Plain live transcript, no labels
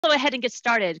Go ahead and get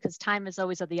started because time is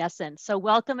always of the essence. So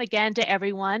welcome again to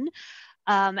everyone.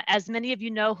 As many of you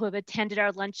know who have attended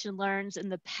our Lunch and Learns in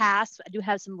the past, I do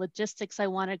have some logistics I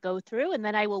want to go through, and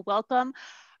then I will welcome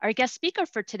our guest speaker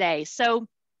for today. So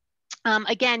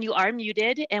again, you are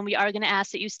muted, and we are going to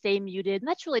ask that you stay muted, and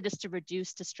that's really just to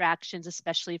reduce distractions,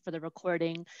 especially for the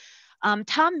recording.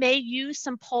 Tom may use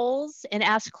some polls and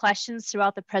ask questions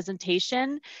throughout the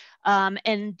presentation.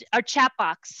 And our chat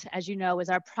box, as you know, is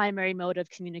our primary mode of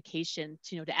communication,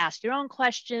 to ask your own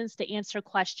questions, to answer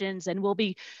questions, and we'll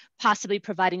be possibly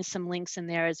providing some links in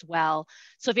there as well.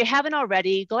 So if you haven't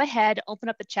already, go ahead, open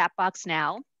up the chat box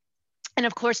now. And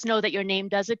of course, know that your name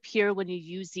does appear when you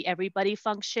use the everybody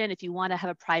function. If you want to have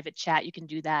a private chat, you can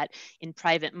do that in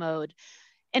private mode.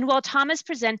 And while Tom is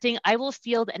presenting, I will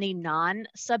field any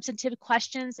non-substantive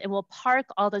questions, and we'll park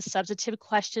all the substantive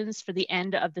questions for the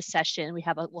end of the session.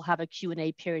 We'll have a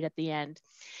Q&A period at the end.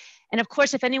 And of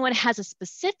course, if anyone has a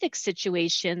specific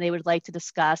situation they would like to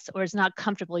discuss or is not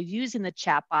comfortable using the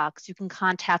chat box, you can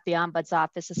contact the Ombuds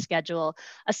office to schedule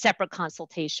a separate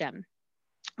consultation.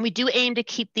 We do aim to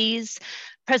keep these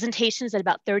presentations at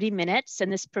about 30 minutes,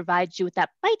 and this provides you with that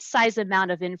bite-sized amount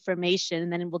of information,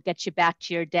 and then we'll get you back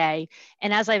to your day.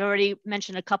 And as I've already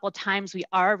mentioned a couple of times, we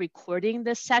are recording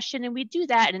this session, and we do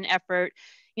that in an effort,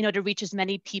 to reach as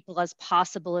many people as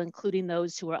possible, including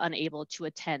those who are unable to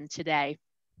attend today.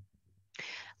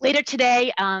 Later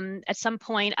today, at some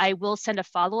point, I will send a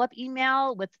follow-up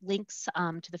email with links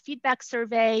to the feedback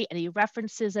survey, any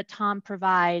references that Tom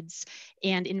provides,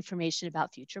 and information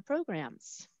about future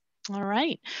programs. All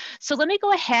right, so let me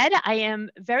go ahead. I am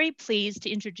very pleased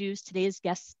to introduce today's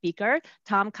guest speaker,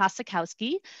 Tom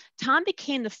Kosakowski. Tom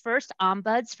became the first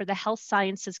Ombuds for the Health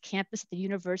Sciences campus at the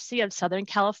University of Southern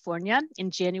California in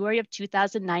January of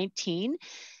 2019.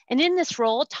 And in this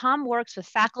role, Tom works with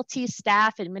faculty,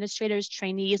 staff, administrators,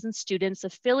 trainees, and students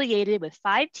affiliated with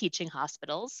 5 teaching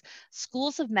hospitals,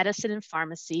 schools of medicine and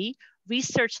pharmacy,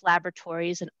 research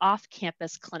laboratories, and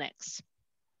off-campus clinics.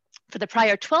 For the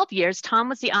prior 12 years, Tom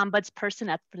was the Ombuds person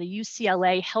for the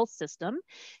UCLA Health System.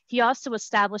 He also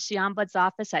established the Ombuds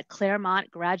office at Claremont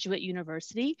Graduate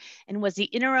University and was the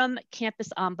interim campus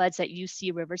Ombuds at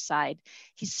UC Riverside.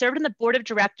 He served on the board of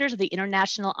directors of the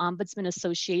International Ombudsman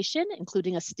Association,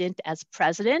 including a stint as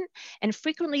president, and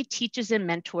frequently teaches and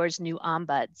mentors new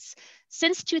Ombuds.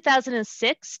 Since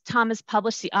 2006, Tom has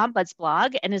published the Ombuds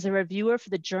blog and is a reviewer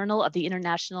for the Journal of the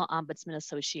International Ombudsman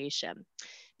Association.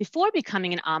 Before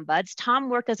becoming an Ombuds, Tom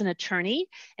worked as an attorney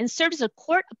and served as a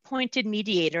court-appointed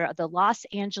mediator of the Los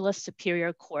Angeles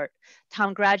Superior Court.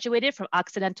 Tom graduated from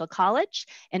Occidental College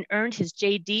and earned his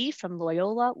JD from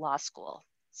Loyola Law School.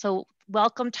 So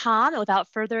welcome, Tom, and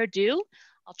without further ado,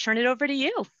 I'll turn it over to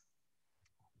you.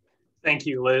 Thank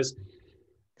you, Liz.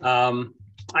 I'm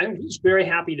just very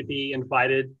happy to be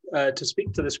invited to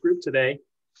speak to this group today.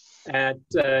 At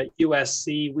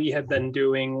USC, we have been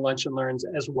doing Lunch and Learns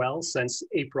as well since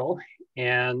April,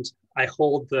 and I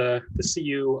hold the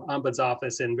CU Ombuds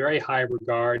office in very high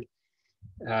regard.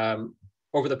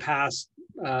 Over the past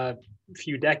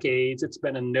few decades, it's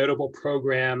been a notable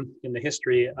program in the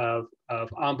history of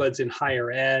Ombuds in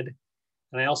higher ed,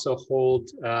 and I also hold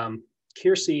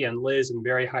Kiersey and Liz in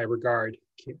very high regard.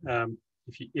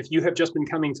 If you have just been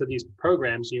coming to these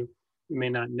programs, you may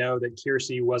not know that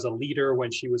Kiersey was a leader when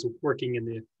she was working in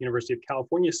the University of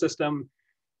California system.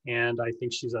 And I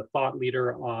think she's a thought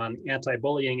leader on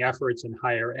anti-bullying efforts in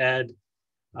higher ed.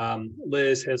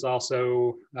 Liz has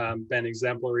also been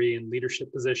exemplary in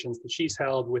leadership positions that she's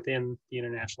held within the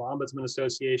International Ombudsman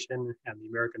Association and the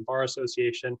American Bar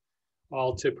Association,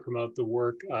 all to promote the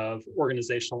work of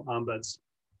organizational ombuds.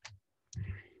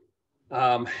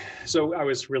 So I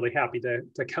was really happy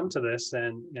to come to this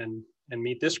and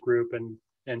meet this group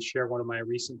and share one of my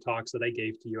recent talks that I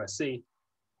gave to USC.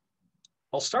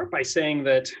 I'll start by saying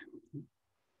that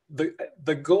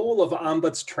the goal of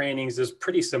Ombuds trainings is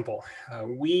pretty simple.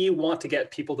 We want to get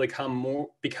people to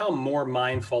become more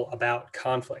mindful about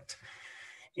conflict.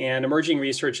 And emerging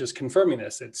research is confirming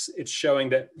this. It's showing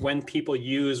that when people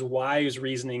use wise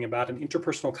reasoning about an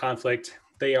interpersonal conflict,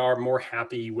 they are more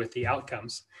happy with the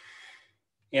outcomes.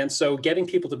 And so getting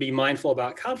people to be mindful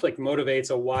about conflict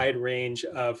motivates a wide range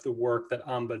of the work that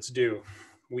Ombuds do.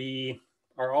 We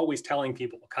are always telling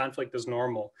people conflict is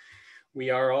normal. We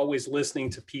are always listening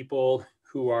to people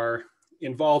who are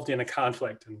involved in a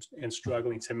conflict and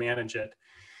struggling to manage it.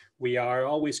 We are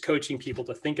always coaching people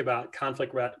to think about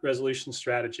conflict resolution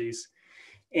strategies.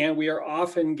 And we are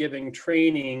often giving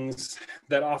trainings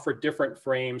that offer different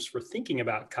frames for thinking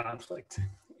about conflict.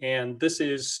 And this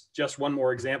is just one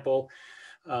more example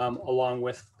along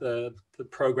with the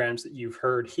programs that you've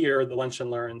heard here, the Lunch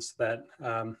and Learns that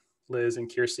Liz and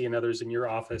Kiersey and others in your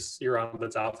office, your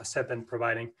Ombuds office, have been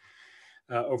providing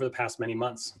over the past many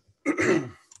months.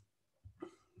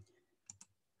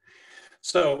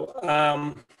 So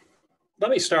let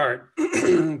me start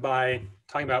by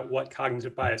talking about what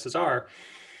cognitive biases are,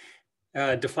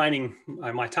 defining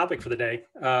my topic for the day.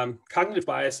 Cognitive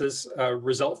biases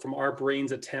result from our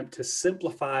brain's attempt to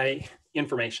simplify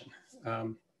information.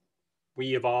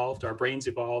 We evolved, our brains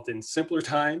evolved in simpler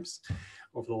times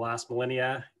over the last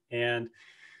millennia, and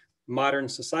modern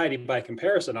society, by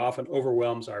comparison, often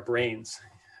overwhelms our brains.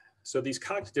 So these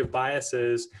cognitive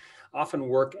biases often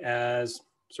work as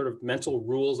sort of mental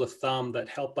rules of thumb that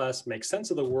help us make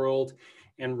sense of the world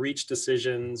and reach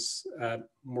decisions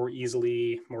more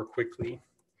easily, more quickly.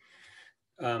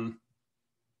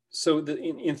 So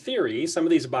in theory, some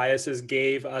of these biases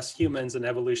gave us humans an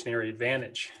evolutionary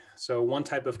advantage. So one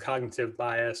type of cognitive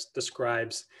bias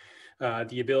describes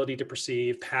the ability to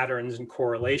perceive patterns and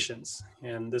correlations.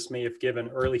 And this may have given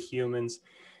early humans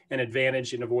an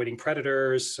advantage in avoiding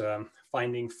predators,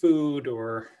 finding food,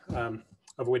 or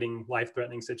avoiding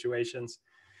life-threatening situations.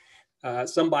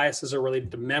 Some biases are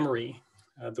related to memory.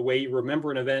 The way you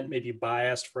remember an event may be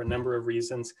biased for a number of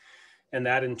reasons, and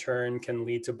that in turn can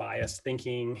lead to biased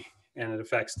thinking, and it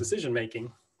affects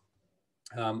decision-making.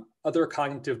 Other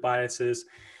cognitive biases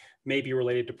may be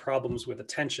related to problems with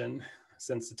attention.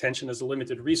 Since attention is a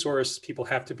limited resource, people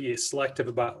have to be selective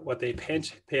about what they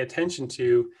pay attention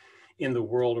to in the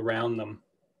world around them.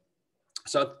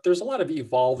 So there's a lot of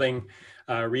evolving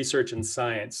research and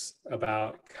science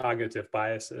about cognitive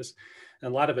biases,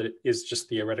 and a lot of it is just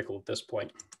theoretical at this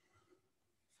point.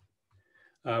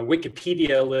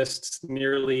 Wikipedia lists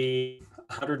nearly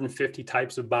 150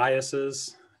 types of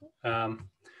biases. One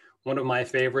of my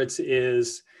favorites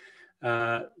is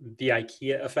the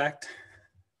IKEA effect.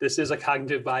 This is a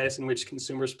cognitive bias in which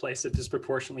consumers place a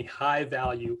disproportionately high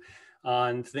value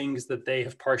on things that they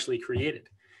have partially created.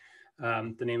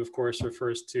 The name, of course,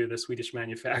 refers to the Swedish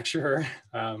manufacturer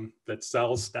that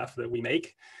sells stuff that we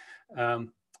make.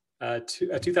 A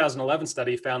 2011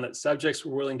 study found that subjects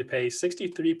were willing to pay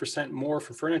 63% more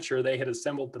for furniture they had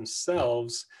assembled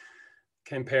themselves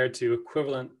compared to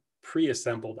equivalent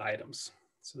pre-assembled items.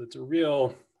 So it's a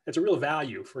real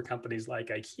value for companies like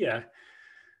IKEA.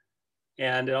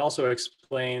 And it also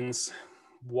explains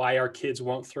why our kids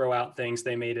won't throw out things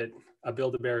they made at a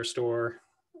Build-A-Bear store.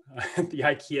 The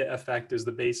IKEA effect is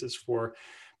the basis for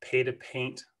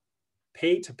pay-to-paint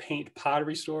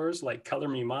pottery stores like Color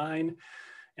Me Mine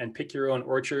and Pick Your Own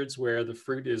Orchards, where the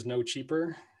fruit is no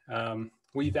cheaper.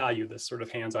 We value this sort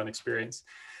of hands-on experience.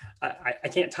 I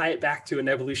can't tie it back to an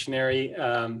evolutionary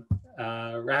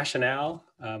rationale,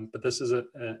 but this is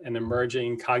an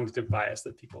emerging cognitive bias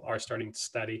that people are starting to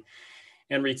study.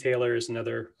 And retailers and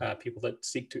other people that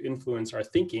seek to influence our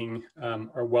thinking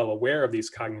are well aware of these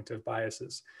cognitive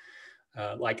biases,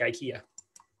 like IKEA.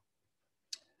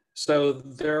 So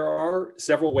there are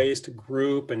several ways to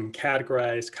group and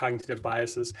categorize cognitive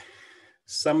biases.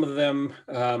 Some of the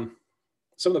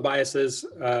biases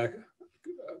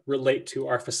relate to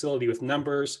our facility with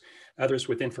numbers, others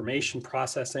with information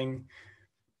processing.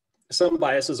 Some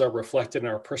biases are reflected in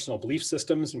our personal belief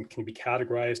systems and can be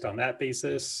categorized on that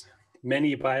basis.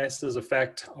 Many biases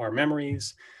affect our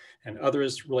memories, and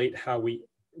others relate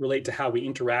to how we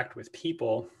interact with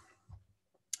people.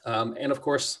 And of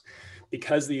course,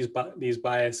 because these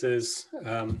biases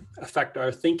affect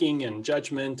our thinking and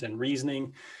judgment and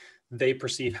reasoning, they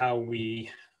affect how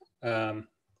we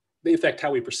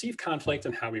perceive conflict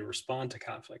and how we respond to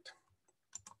conflict.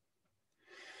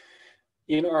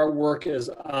 In our work as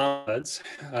Ombuds,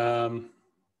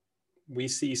 we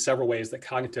see several ways that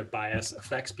cognitive bias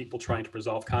affects people trying to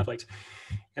resolve conflict.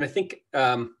 And I think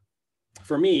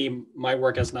for me, my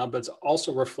work as an Ombuds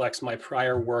also reflects my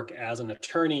prior work as an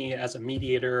attorney, as a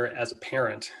mediator, as a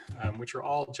parent, which are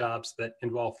all jobs that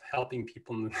involve helping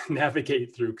people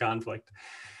navigate through conflict.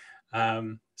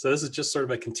 So this is just sort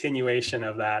of a continuation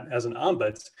of that as an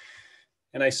Ombuds.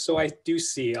 And so I do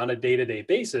see on a day-to-day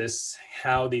basis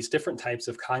how these different types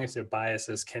of cognitive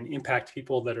biases can impact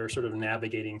people that are sort of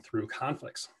navigating through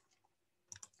conflicts.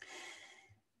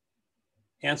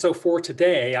 And so for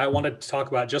today, I wanted to talk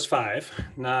about just 5,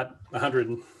 not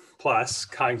 100 plus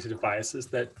cognitive biases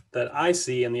that I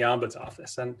see in the Ombuds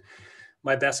office. And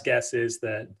my best guess is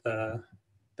that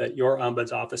your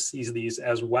Ombuds office sees these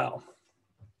as well.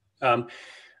 I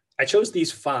chose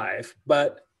these 5,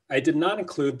 but I did not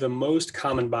include the most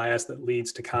common bias that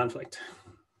leads to conflict.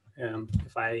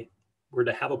 If I were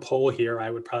to have a poll here, I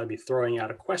would probably be throwing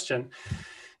out a question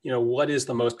what is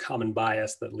the most common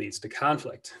bias that leads to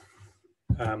conflict?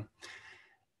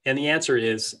 And the answer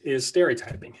is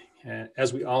stereotyping.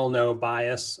 As we all know,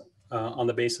 bias on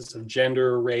the basis of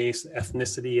gender, race,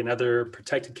 ethnicity, and other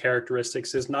protected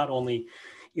characteristics is not only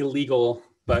illegal,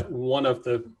 but one of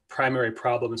the primary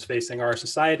problems facing our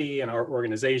society and our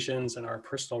organizations and our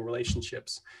personal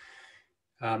relationships.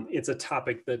 It's a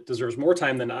topic that deserves more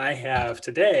time than I have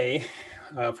today.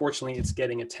 Fortunately, it's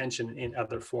getting attention in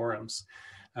other forums.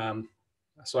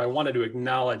 So I wanted to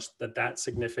acknowledge that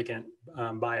significant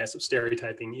bias of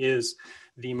stereotyping is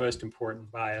the most important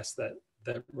bias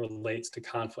that relates to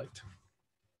conflict.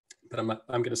 But I'm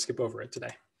going to skip over it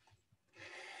today.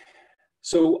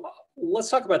 So let's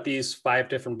talk about these 5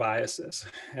 different biases.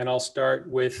 And I'll start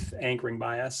with anchoring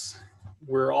bias.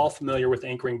 We're all familiar with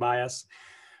anchoring bias.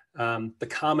 The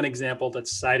common example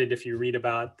that's cited if you read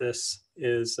about this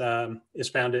is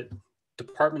found at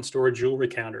department store jewelry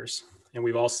counters. And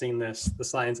we've all seen this, the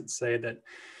signs that say that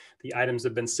the items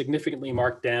have been significantly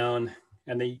marked down,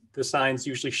 and the signs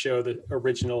usually show the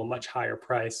original much higher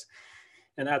price.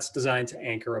 And that's designed to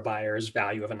anchor a buyer's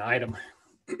value of an item.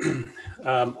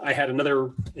 I had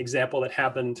another example that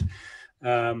happened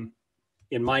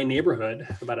in my neighborhood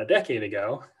about a decade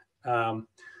ago.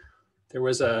 There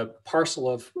was a parcel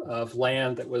of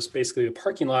land that was basically the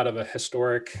parking lot of a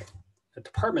historic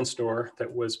department store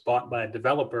that was bought by a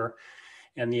developer.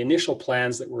 And the initial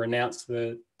plans that were announced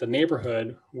to the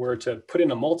neighborhood were to put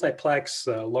in a multiplex,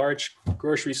 a large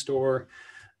grocery store,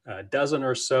 a dozen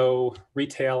or so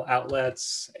retail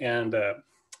outlets, and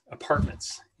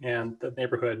apartments. And the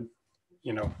neighborhood,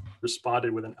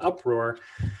 responded with an uproar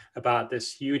about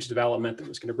this huge development that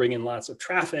was going to bring in lots of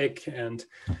traffic. And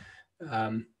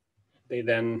they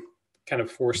then kind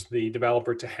of forced the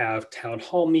developer to have town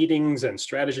hall meetings and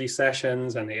strategy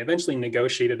sessions, and they eventually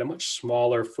negotiated a much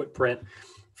smaller footprint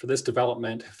for this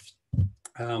development,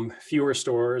 fewer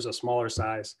stores, a smaller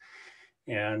size.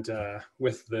 And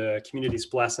with the community's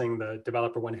blessing, the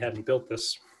developer went ahead and built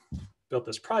this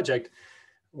project.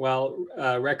 Well,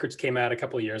 records came out a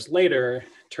couple of years later.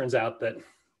 Turns out that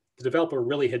the developer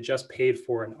really had just paid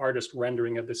for an artist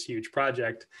rendering of this huge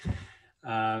project,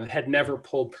 had never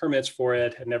pulled permits for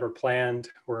it, had never planned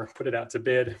or put it out to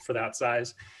bid for that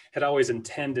size, had always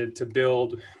intended to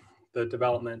build the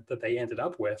development that they ended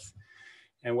up with.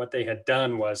 And what they had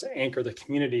done was anchor the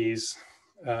community's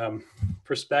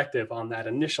perspective on that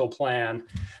initial plan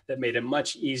that made it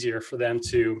much easier for them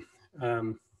to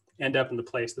end up in the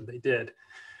place that they did.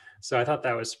 So I thought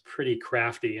that was pretty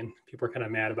crafty, and people were kind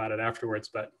of mad about it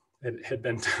afterwards, but it had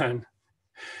been done.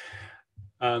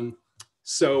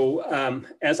 So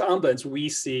as ombuds, we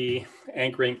see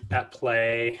anchoring at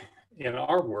play in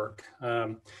our work.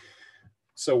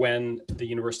 So when the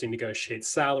university negotiates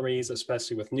salaries,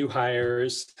 especially with new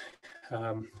hires,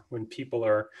 when people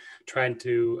are trying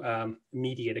to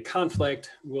mediate a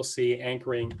conflict, we'll see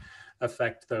anchoring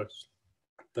affect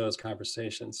those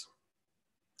conversations.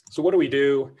 So what do we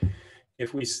do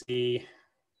if we see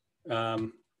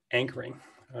anchoring?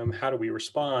 How do we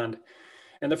respond?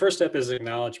 And the first step is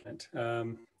acknowledgement.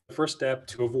 The first step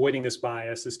to avoiding this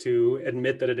bias is to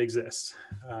admit that it exists.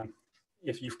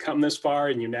 If you've come this far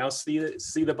and you now see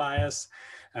the bias,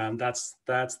 that's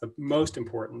the most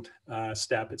important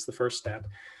step. It's the first step.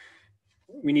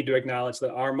 We need to acknowledge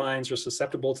that our minds are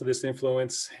susceptible to this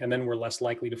influence, and then we're less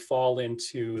likely to fall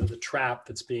into the trap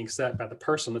that's being set by the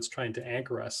person that's trying to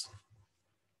anchor us.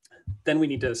 Then we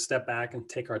need to step back and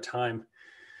take our time.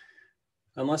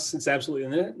 Unless it's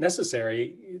absolutely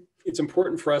necessary, it's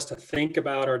important for us to think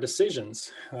about our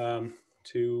decisions,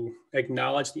 to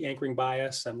acknowledge the anchoring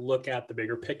bias and look at the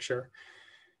bigger picture.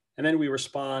 And then we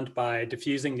respond by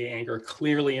diffusing the anger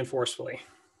clearly and forcefully,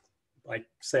 like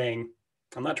saying,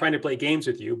 I'm not trying to play games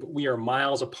with you, but we are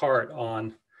miles apart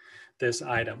on this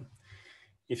item.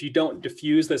 If you don't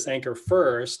diffuse this anchor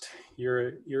first,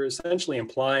 you're essentially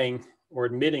implying or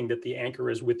admitting that the anchor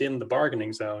is within the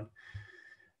bargaining zone.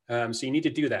 So you need to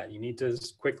do that. You need to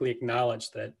quickly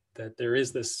acknowledge that there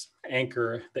is this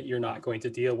anchor that you're not going to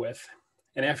deal with.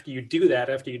 And after you do that,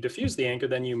 after you diffuse the anchor,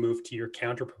 then you move to your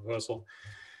counter proposal.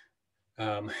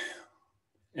 And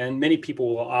many people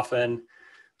will often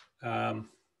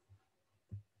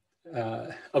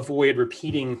avoid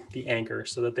repeating the anchor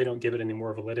so that they don't give it any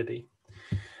more validity.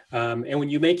 And when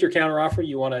you make your counteroffer,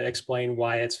 you want to explain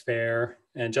why it's fair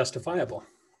and justifiable.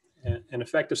 An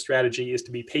effective strategy is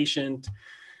to be patient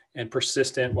and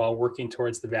persistent while working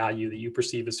towards the value that you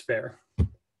perceive as fair,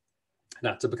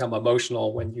 not to become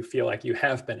emotional when you feel like you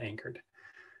have been anchored.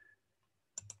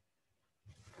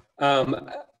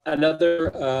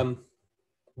 Another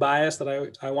bias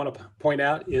that I want to point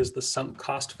out is the sunk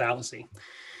cost fallacy.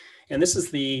 And this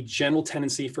is the general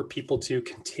tendency for people to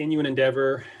continue an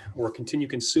endeavor or continue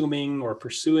consuming or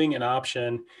pursuing an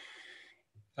option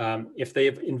if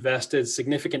they've invested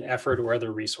significant effort or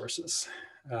other resources.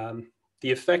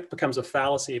 The effect becomes a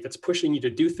fallacy if it's pushing you to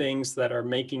do things that are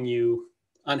making you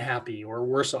unhappy or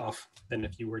worse off than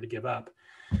if you were to give up.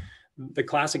 The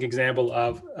classic example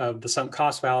of the sunk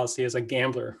cost fallacy is a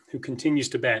gambler who continues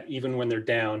to bet even when they're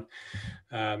down.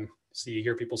 So you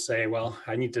hear people say, well,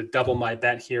 I need to double my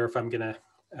bet here if I'm going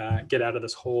to get out of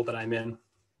this hole that I'm in.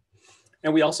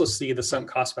 And we also see the sunk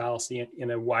cost fallacy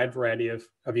in a wide variety of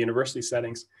university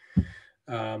settings.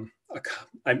 A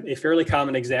fairly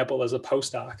common example is a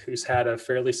postdoc who's had a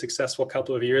fairly successful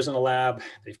couple of years in a lab.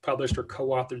 They've published or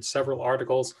co-authored several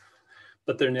articles,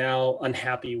 but they're now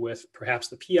unhappy with perhaps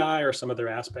the PI or some other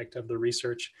aspect of the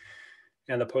research.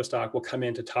 And the postdoc will come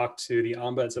in to talk to the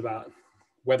Ombuds about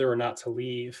whether or not to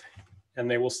leave. And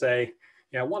they will say,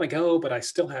 yeah, I want to go, but I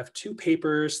still have 2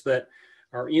 papers that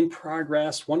are in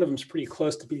progress. One of them is pretty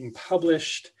close to being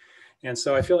published. And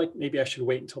so I feel like maybe I should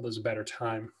wait until there's a better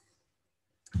time.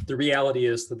 The reality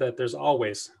is that there's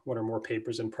always 1 or more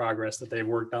papers in progress that they've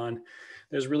worked on.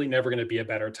 There's really never going to be a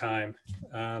better time.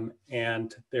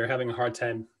 And they're having a hard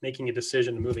time making a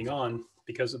decision and moving on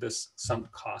because of this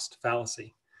sunk cost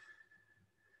fallacy.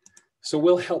 So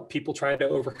we'll help people try to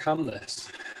overcome this.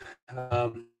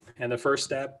 And the first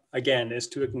step, again, is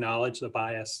to acknowledge the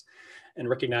bias and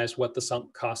recognize what the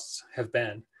sunk costs have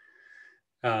been.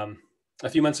 A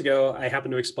few months ago, I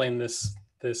happened to explain this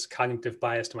cognitive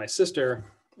bias to my sister.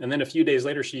 And then a few days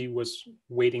later, she was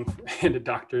waiting in a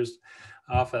doctor's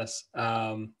office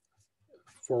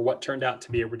for what turned out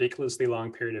to be a ridiculously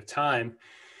long period of time.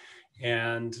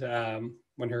 And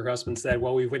when her husband said,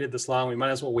 well, we've waited this long, we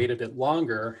might as well wait a bit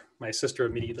longer, my sister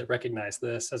immediately recognized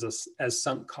this as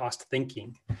sunk cost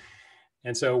thinking.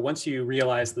 And so once you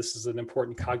realize this is an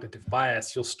important cognitive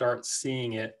bias, you'll start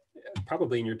seeing it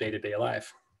probably in your day-to-day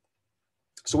life.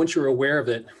 So once you're aware of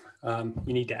it,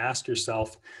 you need to ask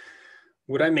yourself,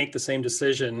 would I make the same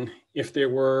decision if there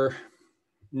were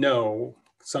no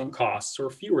sunk costs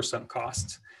or fewer sunk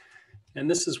costs? And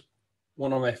this is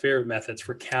one of my favorite methods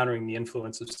for countering the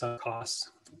influence of sunk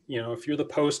costs. You know, if you're the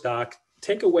postdoc,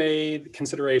 take away the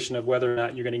consideration of whether or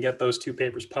not you're going to get those 2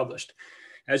 papers published.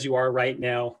 As you are right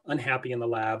now, unhappy in the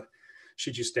lab,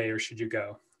 should you stay or should you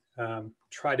go?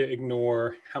 Try to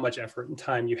ignore how much effort and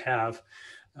time you have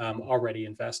already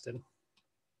invested.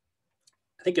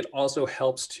 I think it also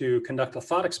helps to conduct a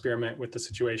thought experiment with the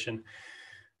situation.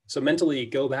 So mentally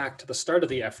go back to the start of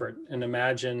the effort and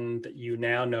imagine that you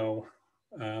now know,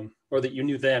 or that you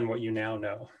knew then what you now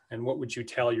know, and what would you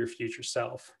tell your future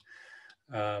self?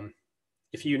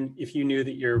 If you knew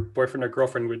that your boyfriend or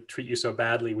girlfriend would treat you so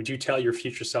badly, would you tell your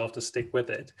future self to stick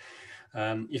with it?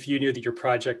 If you knew that your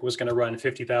project was going to run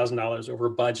 $50,000 over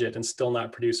budget and still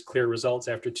not produce clear results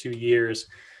after 2 years,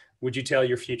 would you tell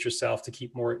your future self to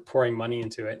keep pouring money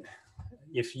into it?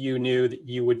 If you knew that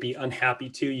you would be unhappy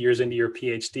 2 years into your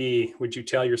PhD, would you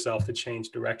tell yourself to change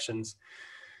directions?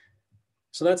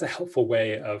 So that's a helpful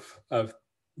way of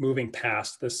moving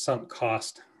past this sunk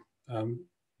cost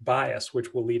bias,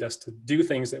 which will lead us to do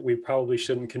things that we probably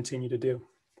shouldn't continue to do.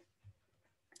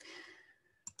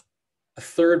 A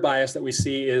third bias that we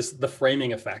see is the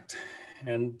framing effect.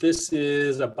 And this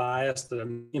is a bias that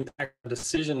impacts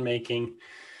decision-making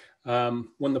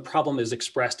when the problem is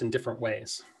expressed in different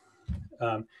ways.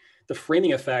 The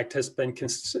framing effect has been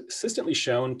consistently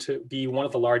shown to be one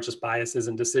of the largest biases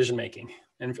in decision-making.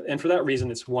 And for that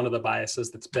reason, it's one of the biases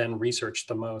that's been researched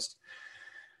the most.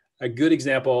 A good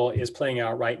example is playing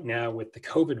out right now with the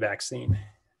COVID vaccine.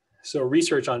 So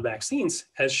research on vaccines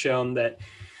has shown that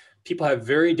people have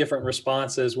very different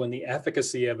responses when the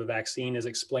efficacy of a vaccine is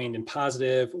explained in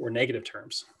positive or negative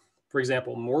terms. For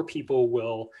example, more people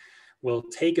will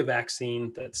take a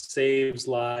vaccine that saves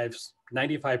lives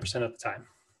 95% of the time.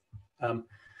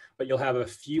 But you'll have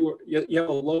you have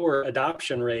a lower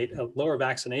adoption rate, a lower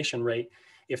vaccination rate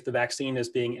if the vaccine is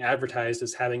being advertised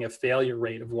as having a failure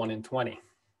rate of 1 in 20.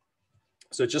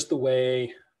 So just the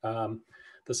way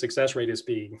the success rate is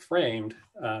being framed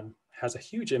has a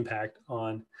huge impact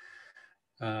on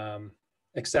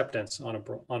acceptance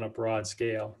on a broad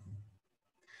scale.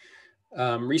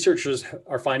 Researchers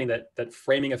are finding that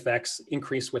framing effects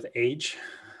increase with age.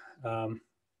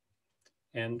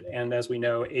 And as we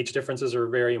know, age differences are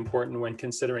very important when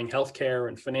considering healthcare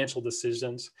and financial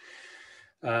decisions.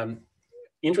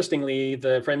 Interestingly,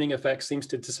 the framing effect seems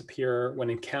to disappear when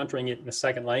encountering it in a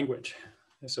second language.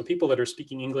 So people that are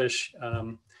speaking English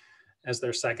as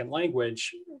their second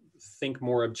language think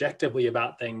more objectively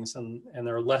about things, and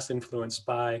they're less influenced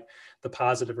by the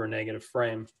positive or negative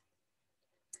frame.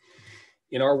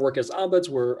 In our work as ombuds,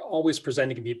 we're always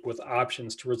presenting people with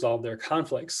options to resolve their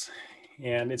conflicts.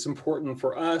 And it's important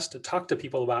for us to talk to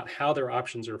people about how their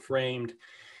options are framed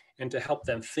and to help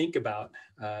them think about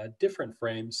different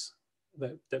frames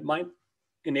that might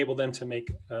enable them to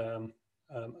make a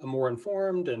more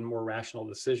informed and more rational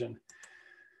decision.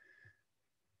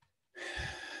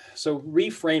 So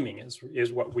reframing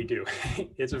is what we do.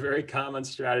 It's a very common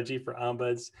strategy for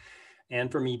ombuds and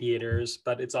for mediators,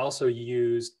 but it's also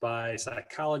used by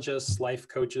psychologists, life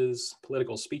coaches,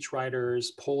 political speechwriters,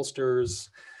 pollsters,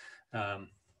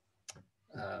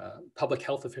 public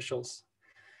health officials.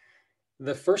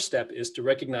 The first step is to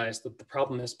recognize that the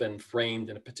problem has been framed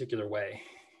in a particular way.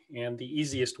 And the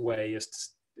easiest way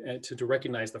is to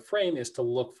recognize the frame is to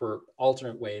look for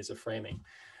alternate ways of framing.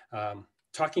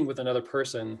 Talking with another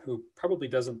person who probably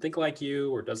doesn't think like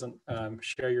you or doesn't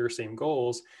share your same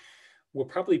goals will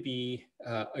probably be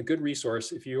a good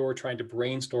resource if you're trying to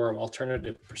brainstorm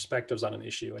alternative perspectives on an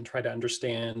issue and try to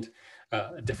understand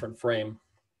a different frame.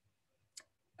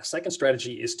 A second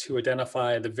strategy is to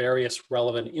identify the various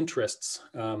relevant interests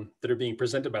that are being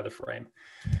presented by the frame.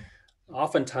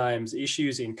 Oftentimes,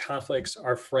 issues in conflicts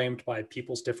are framed by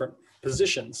people's different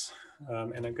positions.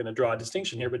 And I'm going to draw a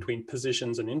distinction here between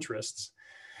positions and interests.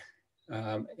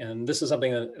 And this is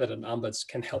something that an ombuds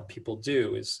can help people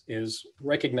do is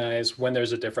recognize when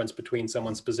there's a difference between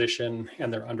someone's position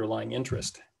and their underlying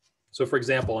interest. So for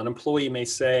example, an employee may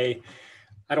say,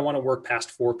 I don't want to work past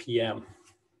 4 p.m.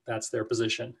 That's their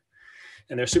position.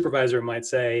 And their supervisor might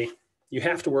say, you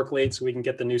have to work late so we can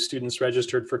get the new students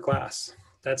registered for class.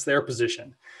 That's their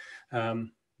position.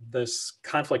 This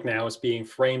conflict now is being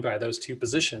framed by those two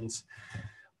positions.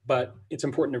 But it's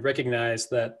important to recognize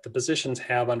that the positions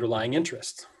have underlying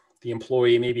interests. The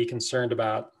employee may be concerned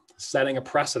about setting a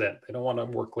precedent. They don't want to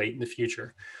work late in the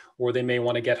future, or they may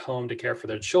want to get home to care for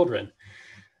their children.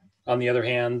 On the other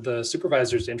hand, the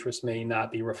supervisor's interest may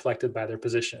not be reflected by their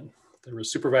position. The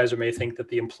supervisor may think that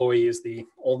the employee is the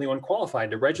only one qualified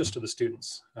to register the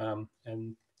students,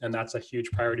 and that's a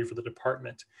huge priority for the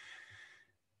department.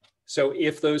 So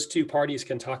if those two parties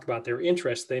can talk about their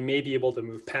interests, they may be able to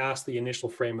move past the initial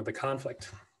frame of the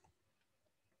conflict.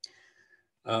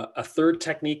 A third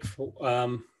technique for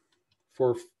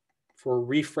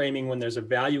reframing when there's a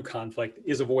value conflict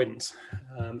is avoidance.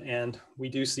 And we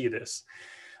do see this,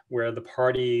 where the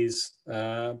parties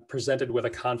presented with a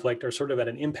conflict are sort of at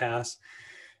an impasse,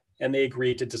 and they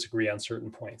agree to disagree on certain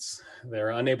points. They're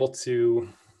unable to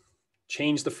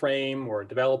change the frame or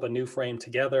develop a new frame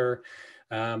together.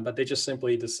 But they just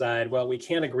simply decide, well, we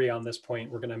can't agree on this point.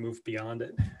 We're going to move beyond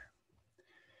it.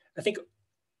 I think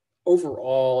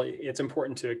overall, it's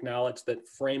important to acknowledge that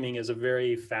framing is a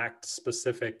very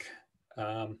fact-specific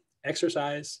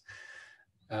exercise.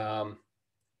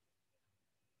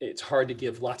 It's hard to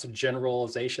give lots of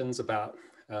generalizations about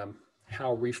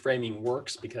how reframing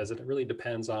works because it really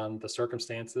depends on the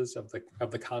circumstances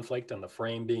of the conflict and the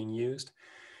frame being used.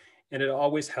 And it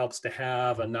always helps to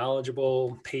have a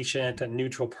knowledgeable, patient, and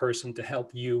neutral person to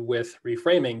help you with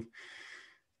reframing.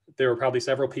 There are probably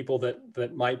several people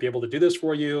that might be able to do this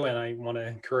for you, and I want to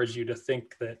encourage you to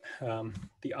think that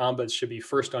the ombuds should be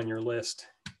first on your list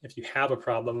if you have a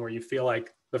problem where you feel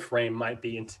like the frame might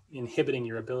be inhibiting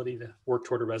your ability to work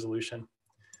toward a resolution.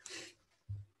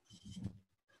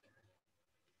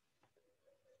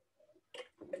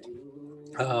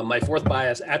 My fourth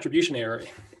bias, attribution error,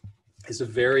 is a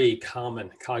very common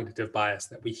cognitive bias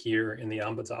that we hear in the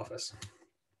ombuds office.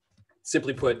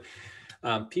 Simply put,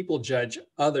 people judge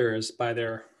others by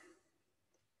their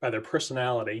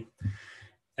personality,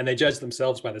 and they judge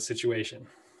themselves by the situation.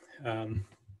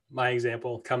 My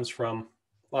example comes from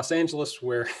Los Angeles,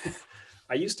 where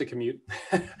I used to commute,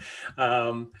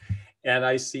 and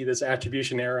I see this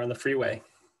attribution error on the freeway.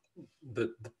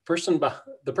 The person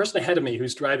ahead of me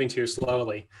who's driving too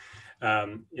slowly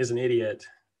is an idiot.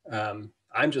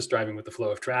 I'm just driving with the flow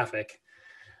of traffic.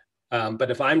 But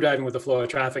if I'm driving with the flow of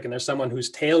traffic and there's someone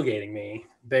who's tailgating me,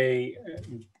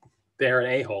 they're an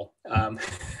a-hole.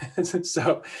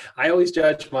 So I always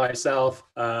judge myself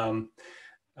in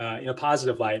a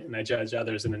positive light, and I judge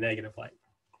others in a negative light.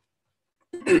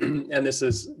 And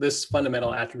this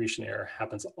fundamental attribution error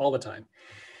happens all the time.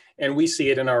 And we see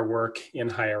it in our work in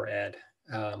higher ed.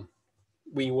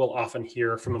 We will often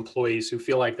hear from employees who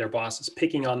feel like their boss is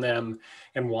picking on them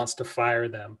and wants to fire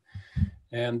them.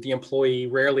 And the employee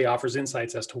rarely offers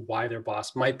insights as to why their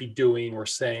boss might be doing or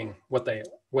saying what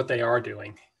they are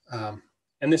doing.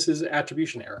 And this is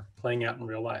attribution error playing out in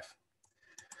real life.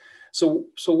 So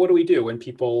what do we do when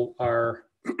people are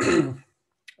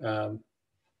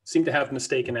seem to have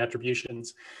mistaken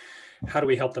attributions? How do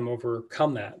we help them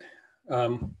overcome that?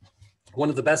 One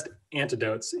of the best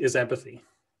antidotes is empathy.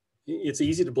 It's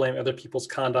easy to blame other people's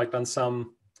conduct on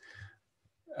some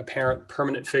apparent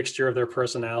permanent fixture of their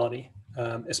personality,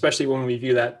 especially when we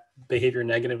view that behavior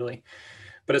negatively.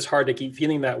 But it's hard to keep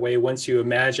feeling that way once you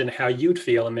imagine how you'd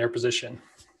feel in their position.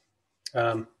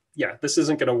 Yeah, this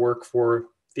isn't going to work for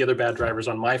the other bad drivers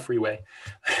on my freeway.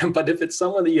 But if it's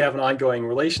someone that you have an ongoing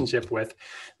relationship with,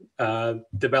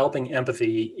 developing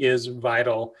empathy is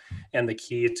vital and the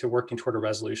key to working toward a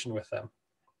resolution with them.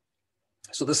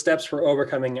 So the steps for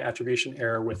overcoming attribution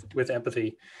error with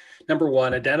empathy. Number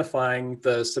one, identifying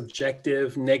the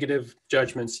subjective negative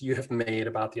judgments you have made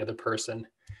about the other person.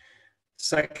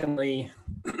 Secondly,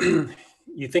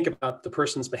 you think about the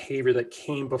person's behavior that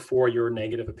came before your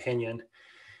negative opinion.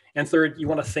 And third, you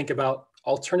want to think about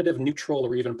alternative, neutral,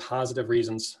 or even positive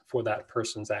reasons for that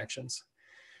person's actions.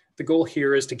 The goal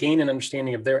here is to gain an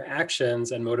understanding of their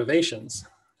actions and motivations.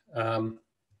 And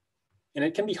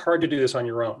it can be hard to do this on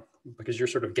your own because you're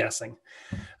sort of guessing.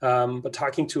 But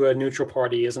talking to a neutral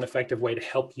party is an effective way to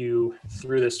help you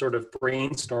through this sort of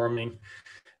brainstorming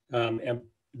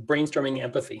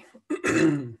empathy.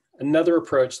 Another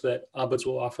approach that Ombuds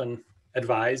will often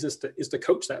advise is to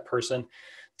coach that person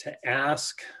to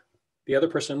ask the other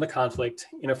person in the conflict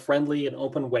in a friendly and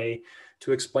open way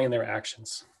to explain their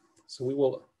actions. So we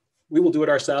will do it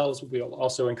ourselves. We'll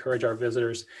also encourage our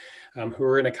visitors who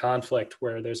are in a conflict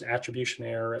where there's attribution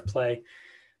error at play.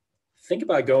 Think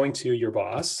about going to your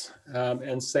boss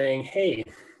and saying, hey,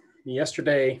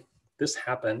 yesterday this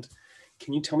happened.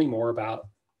 Can you tell me more about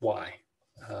why?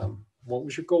 What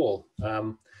was your goal?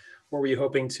 What were you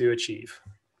hoping to achieve?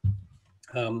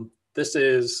 This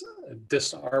is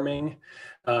disarming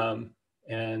and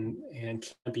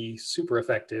can be super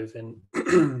effective in,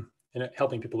 in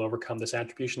helping people overcome this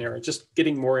attribution error, just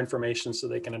getting more information so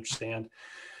they can understand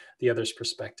the other's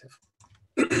perspective.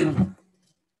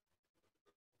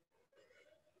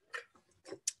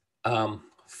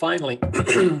 Finally,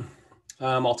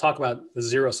 I'll talk about the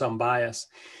zero-sum bias.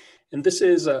 And this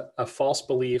is a false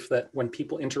belief that when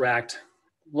people interact,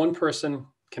 one person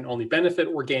can only benefit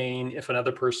or gain if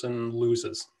another person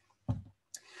loses.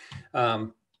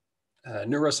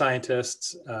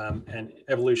 Neuroscientists and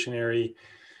evolutionary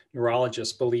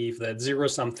neurologists believe that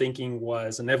zero-sum thinking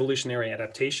was an evolutionary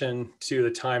adaptation to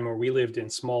the time where we lived in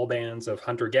small bands of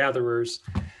hunter-gatherers.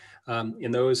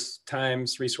 In those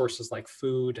times, resources like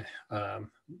food,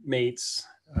 mates,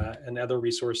 and other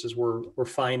resources were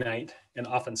finite and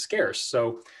often scarce.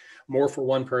 So more for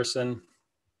one person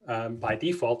by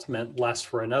default meant less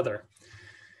for another.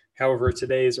 However,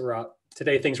 today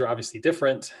things are obviously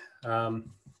different,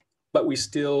 but we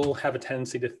still have a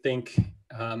tendency to think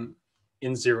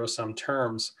in zero-sum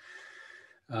terms.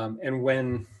 And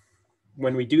when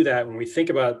we do that, when we think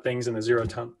about things in the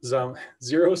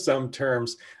zero-sum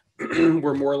terms,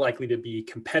 we're more likely to be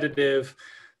competitive,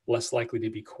 less likely to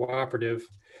be cooperative,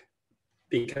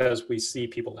 because we see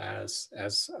people as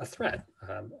a threat,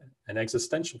 an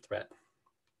existential threat.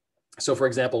 So for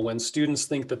example, when students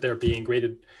think that they're being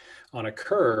graded on a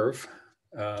curve,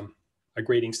 a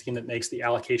grading scheme that makes the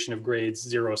allocation of grades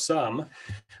zero-sum,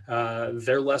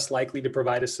 they're less likely to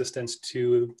provide assistance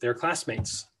to their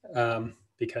classmates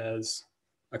because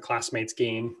a classmate's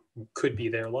gain could be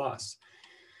their loss.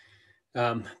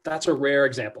 That's a rare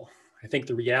example. I think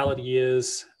the reality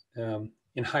is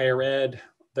in higher ed,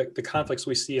 the conflicts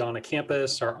we see on a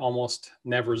campus are almost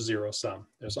never zero-sum.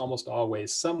 There's almost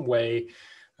always some way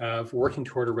of working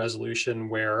toward a resolution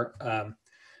where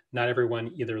not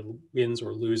everyone either wins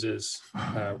or loses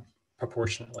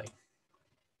proportionately.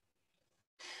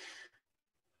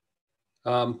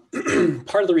 Part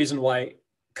of the reason why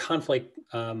conflict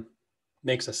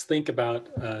makes us think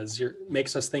in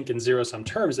zero-sum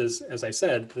terms is, as I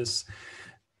said, this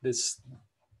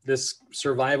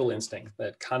survival instinct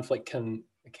that conflict can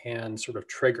sort of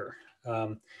trigger.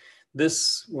 When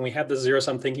we have the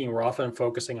zero-sum thinking, we're often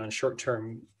focusing on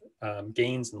short-term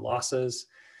gains and losses,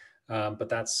 but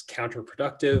that's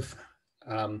counterproductive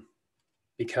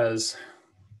because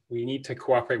we need to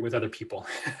cooperate with other people.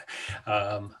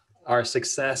 Our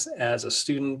success as a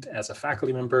student, as a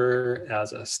faculty member,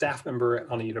 as a staff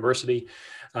member on a university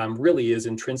really is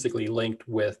intrinsically linked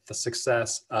with the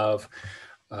success of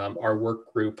our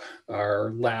work group,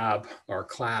 our lab, our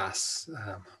class,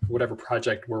 whatever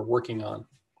project we're working on.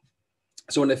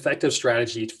 So an effective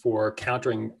strategy for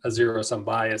countering a zero-sum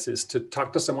bias is to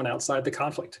talk to someone outside the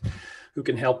conflict who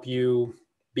can help you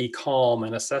be calm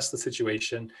and assess the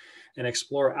situation and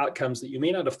explore outcomes that you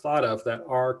may not have thought of that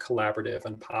are collaborative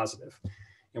and positive.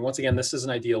 And once again, this is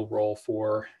an ideal role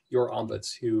for your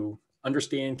ombuds who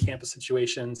understand campus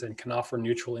situations and can offer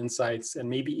neutral insights and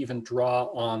maybe even draw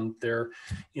on their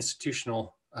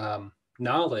institutional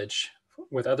knowledge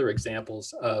with other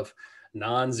examples of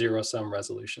non-zero-sum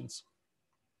resolutions.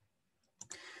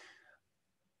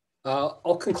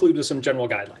 I'll conclude with some general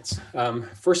guidelines.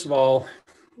 First of all,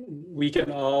 we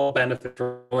can all benefit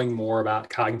from knowing more about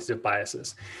cognitive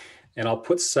biases. And I'll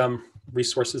put some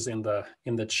resources in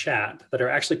the chat that are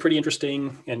actually pretty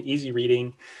interesting and easy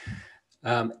reading.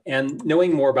 And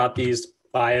knowing more about these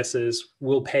biases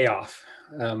will pay off.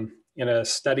 In a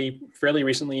study fairly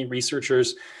recently,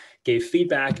 researchers gave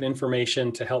feedback and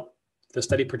information to help the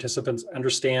study participants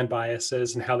understand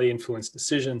biases and how they influence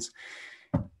decisions.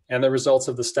 And the results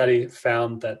of the study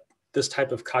found that this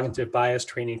type of cognitive bias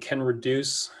training can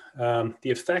reduce the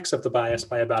effects of the bias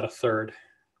by about 1/3.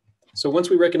 So once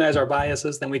we recognize our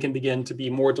biases, then we can begin to be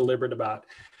more deliberate about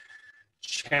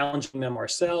challenging them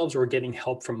ourselves or getting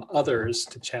help from others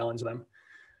to challenge them.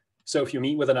 So if you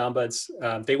meet with an ombuds,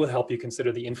 they will help you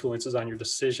consider the influences on your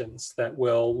decisions that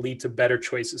will lead to better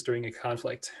choices during a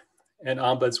conflict. And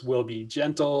ombuds will be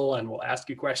gentle and will ask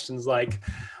you questions like,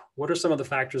 what are some of the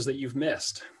factors that you've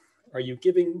missed? Are you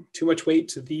giving too much weight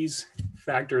to these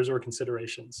factors or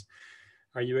considerations?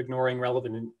 Are you ignoring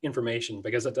relevant information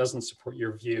because it doesn't support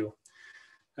your view?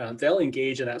 They'll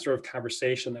engage in that sort of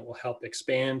conversation that will help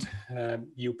expand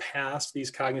you past these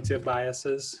cognitive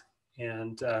biases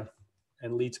and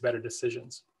lead to better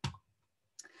decisions.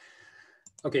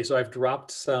 Okay, so I've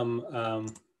dropped some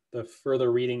the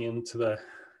further reading into the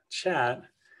chat,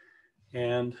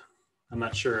 and I'm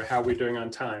not sure how we're doing on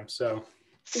time. So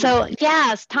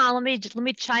yes, Tom, let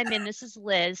me chime in. This is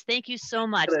Liz. Thank you so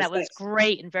much. That was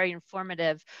great and very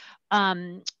informative.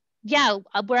 Yeah,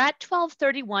 we're at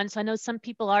 12:31, so I know some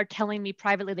people are telling me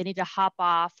privately they need to hop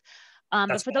off.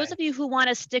 But for those of you who want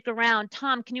to stick around,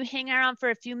 Tom, can you hang around for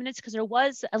a few minutes? Because there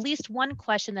was at least one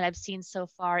question that I've seen so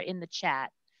far in the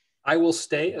chat. I will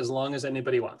stay as long as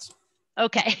anybody wants.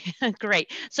 Okay,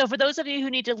 great. So for those of you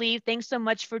who need to leave, thanks so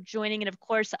much for joining. And of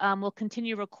course, we'll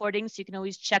continue recording, so you can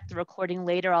always check the recording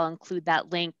later. I'll include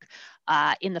that link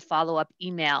in the follow-up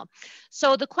email.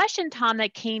 So the question, Tom,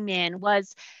 that came in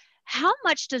was, how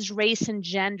much does race and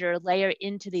gender layer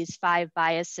into these 5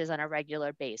 biases on a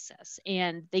regular basis?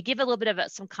 And they give a little bit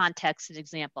of some context and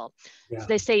example. Yeah. So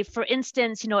they say, for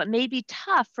instance, it may be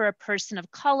tough for a person of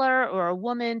color or a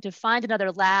woman to find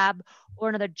another lab or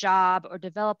another job or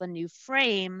develop a new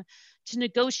frame to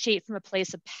negotiate from a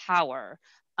place of power,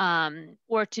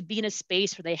 or to be in a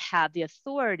space where they have the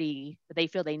authority that they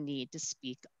feel they need to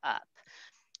speak up.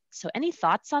 So any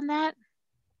thoughts on that?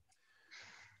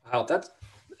 Wow,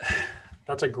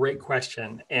 that's a great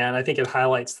question. And I think it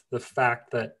highlights the fact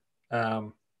that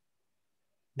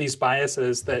these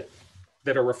biases that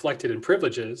are reflected in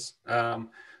privileges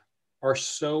are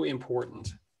so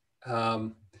important.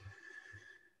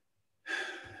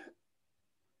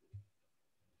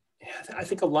 I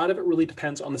think a lot of it really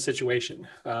depends on the situation,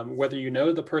 whether you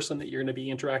know the person that you're going to be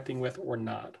interacting with or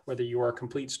not, whether you are a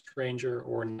complete stranger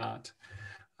or not.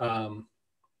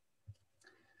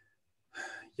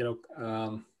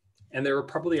 And there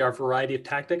probably are a variety of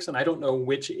tactics, and I don't know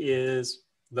which is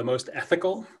the most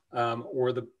ethical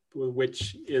or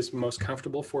which is most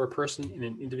comfortable for a person in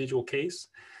an individual case.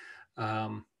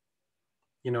 I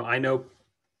know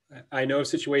of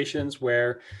situations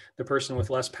where the person with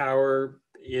less power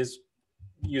is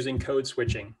using code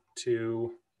switching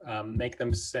to make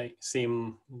them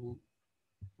seem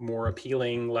more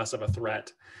appealing, less of a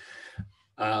threat.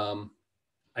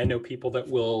 I know people that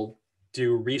will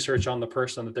do research on the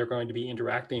person that they're going to be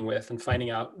interacting with and finding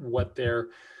out what their,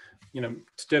 to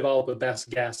develop a best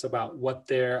guess about what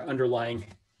their underlying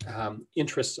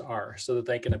interests are, so that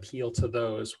they can appeal to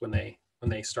those when they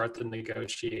start the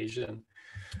negotiation.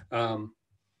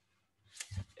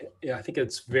 Yeah, I think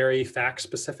it's very fact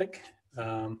specific.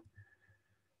 Yeah,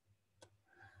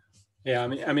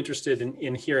 I'm interested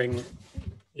in hearing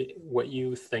what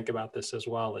you think about this as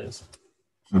well, Liz.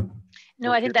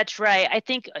 No, I think that's right. I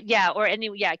think,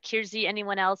 Kiersey,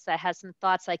 anyone else that has some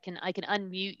thoughts, I can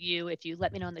unmute you if you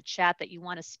let me know in the chat that you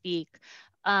want to speak.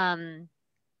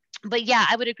 But yeah,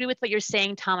 I would agree with what you're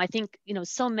saying, Tom. I think,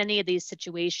 so many of these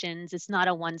situations, it's not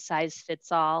a one size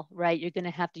fits all, right? You're going to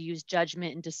have to use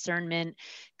judgment and discernment,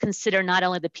 consider not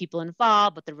only the people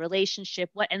involved, but the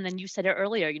relationship. And then you said it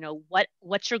earlier,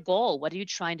 what's your goal? What are you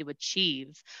trying to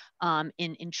achieve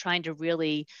in trying to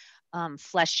really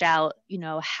flesh out,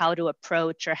 how to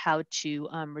approach or how to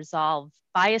resolve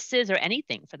biases or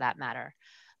anything for that matter.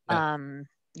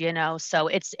 Yeah. So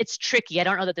it's tricky. I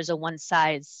don't know that there's a one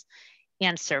size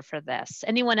answer for this.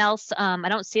 Anyone else? I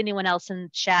don't see anyone else in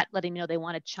chat letting me know they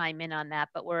want to chime in on that,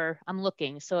 but I'm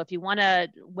looking. So if you want to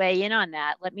weigh in on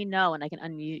that, let me know and I can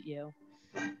unmute you.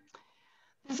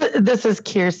 This is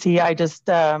Kiersey.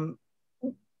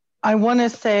 I want to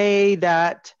say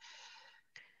that,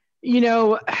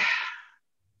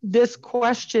 this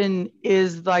question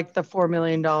is like the $4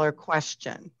 million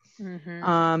question.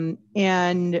 Mm-hmm.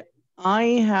 And I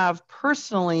have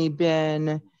personally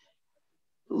been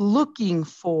looking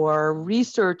for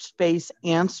research-based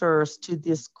answers to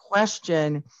this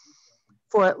question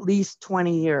for at least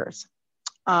 20 years.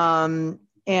 And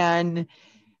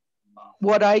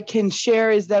what I can share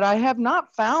is that I have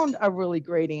not found a really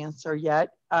great answer yet.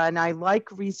 And I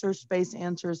like research-based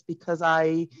answers because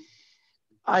I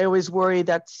always worry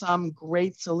that some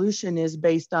great solution is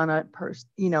based on an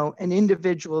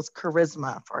individual's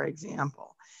charisma, for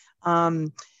example.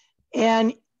 And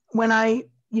when I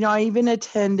even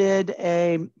attended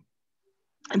a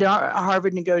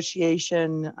Harvard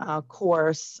negotiation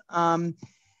course,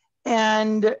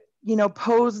 and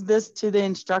posed this to the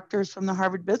instructors from the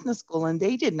Harvard Business School, and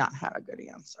they did not have a good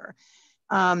answer.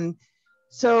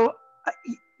 So,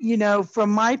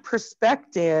 from my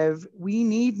perspective, we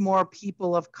need more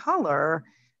people of color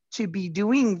to be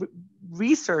doing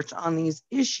research on these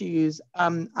issues.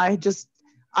 I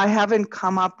haven't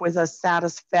come up with a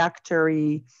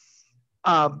satisfactory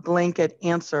blanket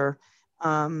answer.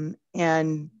 And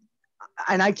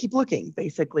I keep looking,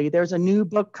 basically. There's a new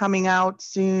book coming out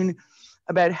soon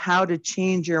about how to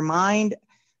change your mind.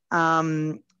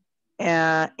 And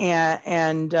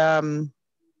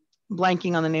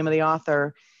blanking on the name of the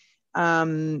author.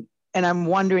 And I'm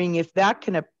wondering if that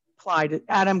can apply to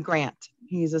Adam Grant.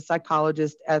 He's a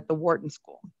psychologist at the Wharton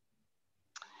School.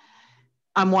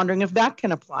 I'm wondering if that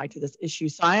can apply to this issue.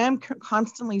 So I am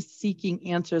constantly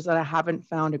seeking answers that I haven't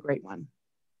found a great one.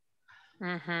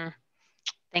 Mm-hmm.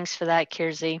 Thanks for that,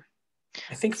 Kiersey.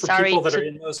 I think for people that are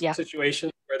in those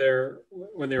situations where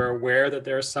when they're aware that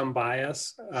there's some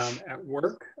bias at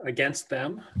work against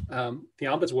them, the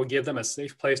Ombuds will give them a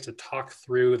safe place to talk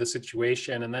through the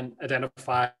situation and then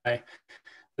identify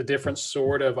the different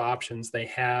sort of options they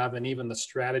have and even the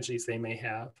strategies they may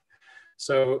have.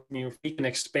 So, if we can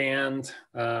expand,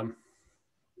 the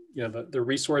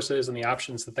resources and the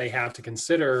options that they have to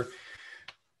consider,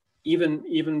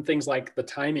 even things like the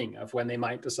timing of when they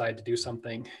might decide to do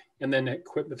something, and then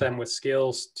equip them with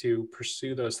skills to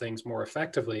pursue those things more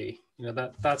effectively.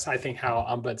 That's I think how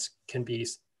Ombuds can be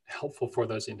helpful for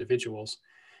those individuals.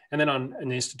 And then on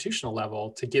an institutional level,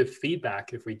 to give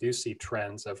feedback if we do see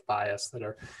trends of bias that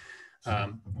are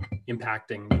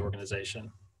impacting the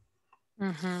organization.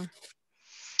 Mm-hmm.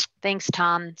 Thanks,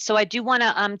 Tom. So I do want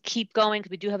to keep going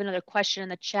because we do have another question in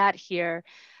the chat here.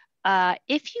 I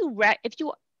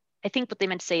think what they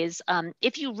meant to say is,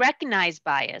 if you recognize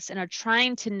bias and are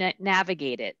trying to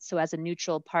navigate it, so as a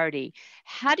neutral party,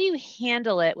 how do you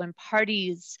handle it when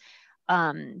parties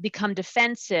become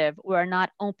defensive or are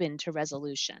not open to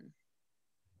resolution?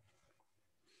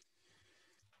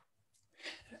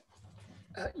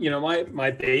 My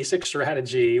basic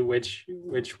strategy, which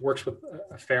works with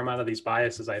a fair amount of these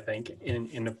biases, I think,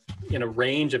 in a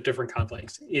range of different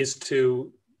conflicts, is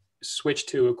to switch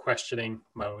to a questioning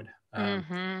mode.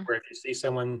 Where if you see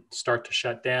someone start to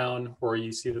shut down or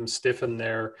you see them stiffen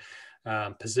their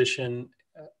position,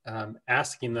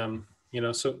 asking them,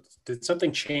 so did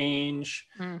something change?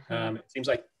 It seems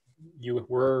like you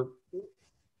were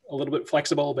a little bit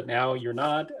flexible, but now you're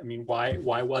not. I mean,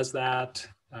 why was that?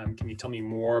 Can you tell me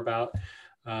more about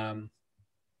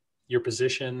your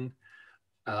position?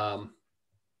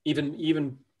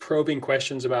 Even probing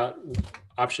questions about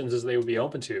options as they would be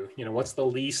open to. What's the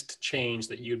least change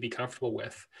that you'd be comfortable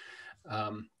with?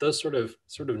 Those sort of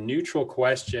neutral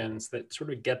questions that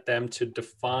sort of get them to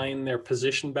define their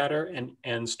position better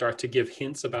and start to give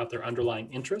hints about their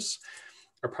underlying interests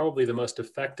are probably the most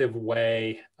effective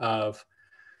way of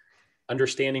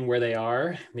understanding where they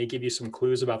are. May give you some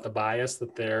clues about the bias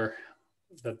that they're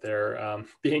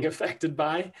being affected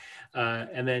by,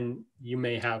 and then you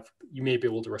may be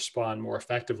able to respond more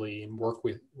effectively and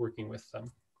working with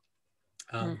them.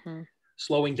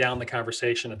 Slowing down the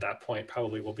conversation at that point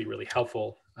probably will be really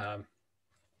helpful.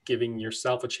 Giving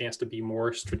yourself a chance to be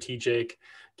more strategic,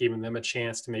 giving them a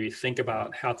chance to maybe think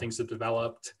about how things have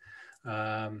developed,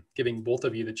 giving both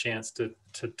of you the chance to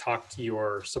talk to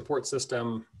your support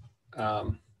system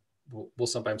will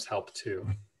sometimes help too.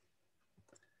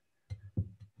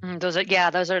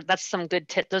 That's some good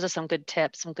tips. Those are some good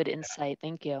tips, some good insight.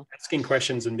 Thank you. Asking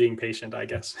questions and being patient, I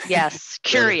guess. Yes,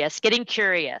 getting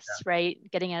curious, right?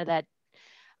 Getting out of that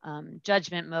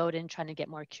judgment mode and trying to get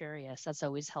more curious. That's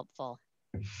always helpful.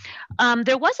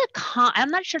 There was I'm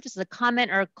not sure if this is a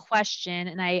comment or a question,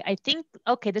 and I think,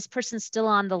 okay, this person's still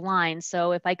on the line.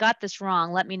 So if I got this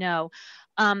wrong, let me know.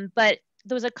 But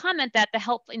there was a comment that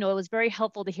it was very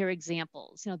helpful to hear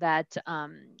examples, that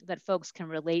that folks can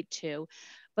relate to.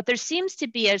 But there seems to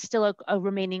be still a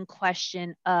remaining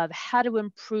question of how to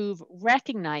improve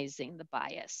recognizing the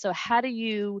bias. So how do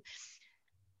you,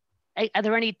 are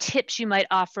there any tips you might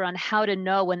offer on how to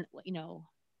know when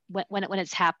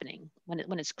it's happening,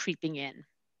 when it's creeping in?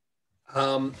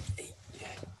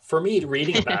 For me,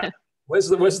 reading that was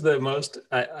the most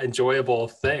enjoyable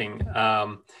thing.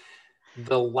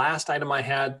 The last item I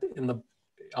had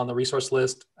on the resource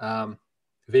list,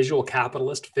 Visual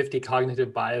Capitalist, 50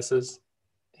 Cognitive Biases.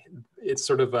 It's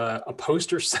sort of a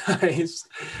poster size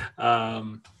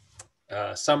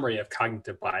summary of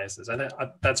cognitive biases. And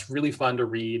that's really fun to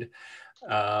read.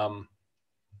 And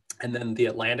then the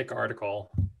Atlantic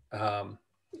article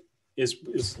is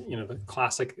the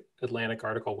classic Atlantic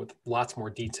article with lots more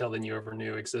detail than you ever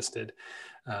knew existed,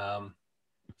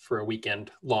 for a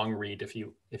weekend long read if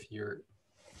you're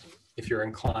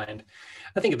inclined.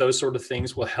 I think those sort of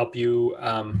things will help you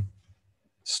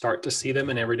start to see them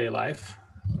in everyday life.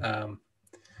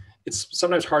 It's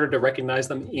sometimes harder to recognize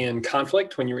them in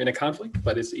conflict when you're in a conflict,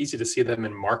 but it's easy to see them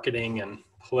in marketing and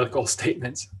political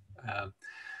statements.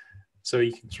 So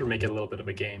you can sort of make it a little bit of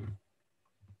a game.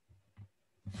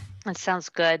 That sounds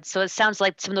good. So it sounds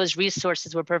like some of those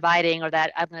resources we're providing, or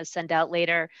that I'm going to send out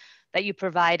later, that you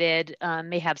provided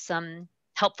may have some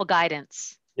helpful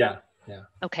guidance. Yeah.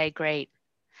 Okay, great.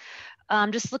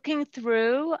 Just looking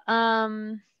through,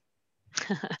 there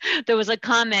was a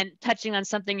comment touching on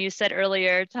something you said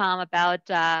earlier, Tom, about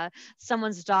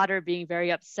someone's daughter being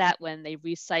very upset when they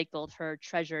recycled her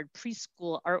treasured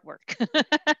preschool artwork.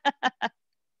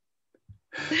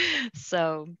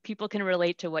 So people can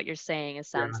relate to what you're saying, it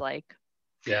sounds like.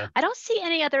 Yeah. I don't see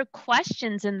any other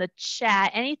questions in the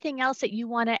chat. Anything else that you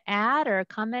want to add or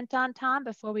comment on, Tom,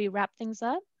 before we wrap things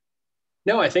up?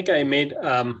 No, I think I made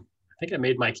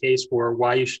my case for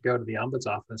why you should go to the Ombuds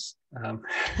office. I'm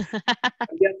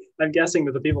guessing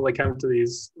that the people that come to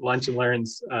these lunch and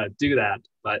learns do that,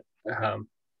 but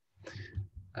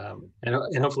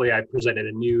and hopefully I presented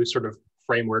a new sort of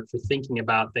framework for thinking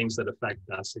about things that affect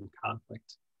us in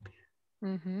conflict.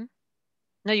 Mm-hmm.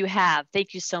 No, you have.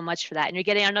 Thank you so much for that. And you're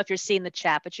getting, I don't know if you're seeing the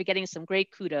chat, but you're getting some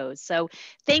great kudos. So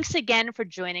thanks again for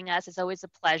joining us. It's always a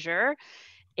pleasure.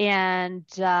 And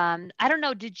I don't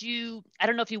know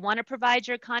if you want to provide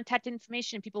your contact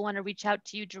information, if people want to reach out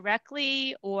to you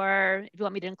directly, or if you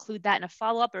want me to include that in a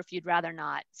follow-up, or if you'd rather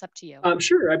not. It's up to you.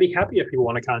 Sure. I'd be happy if people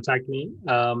want to contact me.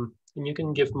 And you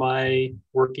can give my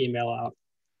work email out.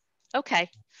 Okay.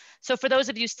 So for those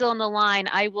of you still on the line,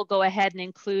 I will go ahead and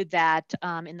include that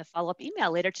in the follow-up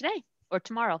email later today or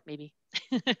tomorrow, maybe.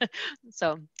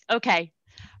 So, okay.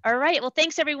 All right. Well,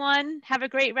 thanks, everyone. Have a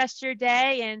great rest of your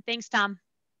day. And thanks, Tom.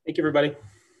 Thank you, everybody.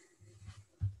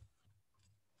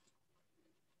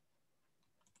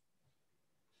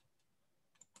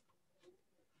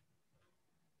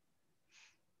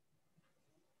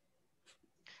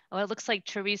 Oh, it looks like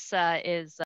Teresa is